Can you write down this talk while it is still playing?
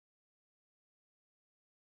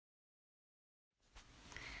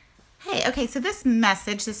Hey, okay, so this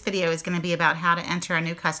video is going to be about how to enter a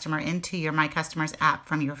new customer into your My Customers app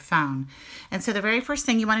from your phone. And so the very first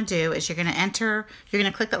thing you want to do is you're going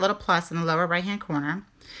to click that little plus in the lower right-hand corner,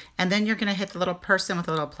 and then you're going to hit the little person with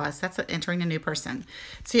a little plus. That's entering a new person.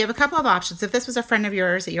 So you have a couple of options. If this was a friend of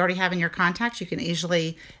yours that you already have in your contacts, you can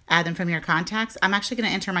easily add them from your contacts. I'm actually going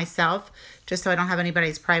to enter myself just so I don't have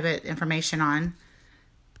anybody's private information on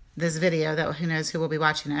this video, that who knows who will be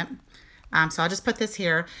watching it. So I'll just put this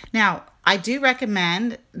here. Now, I do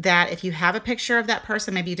recommend that if you have a picture of that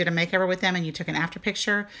person, maybe you did a makeover with them and you took an after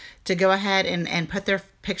picture, to go ahead and put their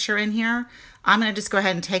picture in here. I'm going to just go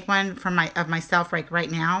ahead and take one from myself right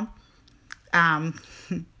now.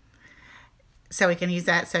 So we can use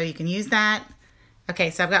that. So you can use that.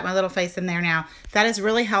 Okay, so I've got my little face in there now. That is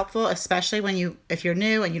really helpful, especially if you're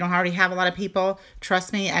new and you don't already have a lot of people.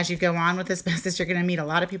 Trust me, as you go on with this business, you're going to meet a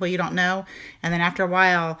lot of people you don't know. And then after a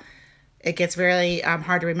while, it gets really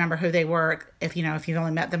hard to remember who they were if you've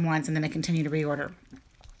only met them once and then they continue to reorder.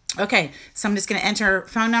 Okay, so I'm just going to enter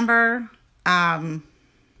phone number. And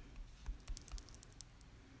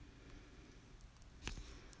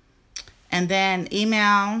then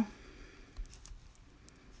email.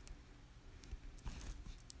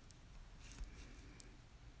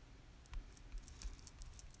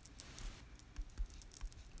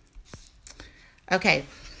 Okay.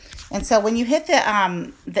 And so when you hit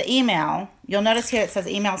the email, you'll notice here it says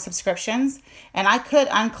email subscriptions. And I could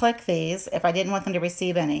unclick these if I didn't want them to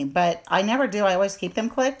receive any, but I never do. I always keep them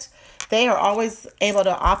clicked. They are always able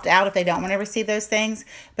to opt out if they don't want to receive those things.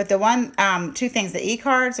 But the two things, the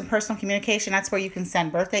e-cards and personal communication, that's where you can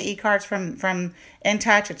send birthday e-cards from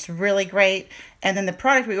InTouch. It's really great. And then the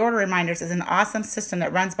product reorder reminders is an awesome system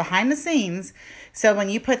that runs behind the scenes. So when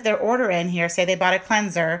you put their order in here, say they bought a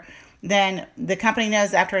cleanser, then the company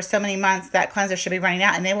knows after so many months that cleanser should be running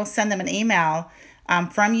out, and they will send them an email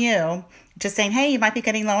from you just saying, hey, you might be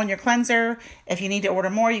getting low on your cleanser. If you need to order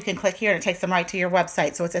more, you can click here, and it takes them right to your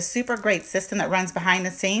website. So it's a super great system that runs behind the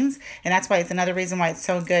scenes, and that's why it's another reason why it's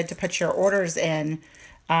so good to put your orders in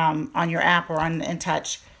on your app or on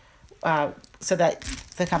InTouch, so that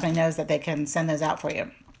the company knows that they can send those out for you.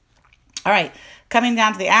 All right, coming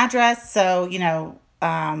down to the address. So,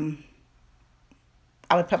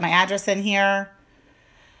 I would put my address in here.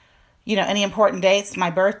 Any important dates, my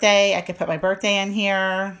birthday, I could put my birthday in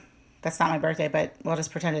here. That's not my birthday, but we'll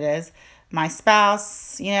just pretend it is. My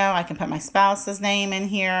spouse, I can put my spouse's name in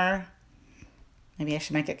here. Maybe I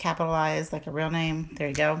should make it capitalized like a real name. There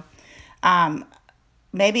you go.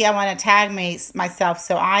 Maybe I want to tag myself.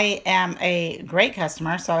 So I am a great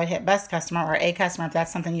customer. So I would hit best customer or a customer if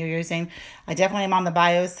that's something you're using. I definitely am on the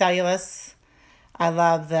biocellulose. I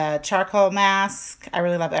love the charcoal mask. I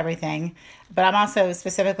really love everything. But I'm also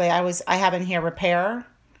specifically, I have in here repair,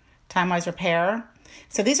 time-wise repair.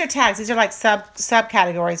 So these are tags. These are like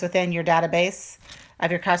subcategories within your database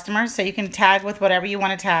of your customers. So you can tag with whatever you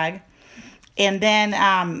want to tag. And then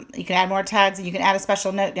you can add more tags, and you can add a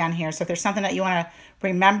special note down here. So if there's something that you want to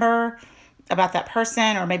remember about that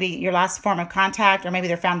person, or maybe your last form of contact, or maybe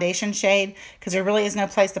their foundation shade, because there really is no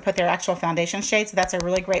place to put their actual foundation shade. So that's a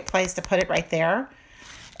really great place to put it right there.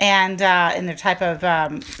 And in their type of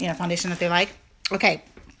foundation that they like. Okay.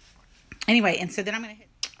 Anyway, and so then I'm going to hit.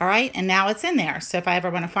 All right, and now it's in there. So if I ever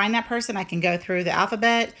want to find that person, I can go through the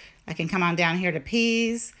alphabet. I can come on down here to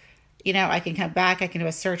P's. I can come back. I can do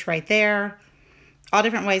a search right there. All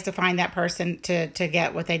different ways to find that person to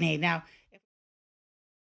get what they need. Now,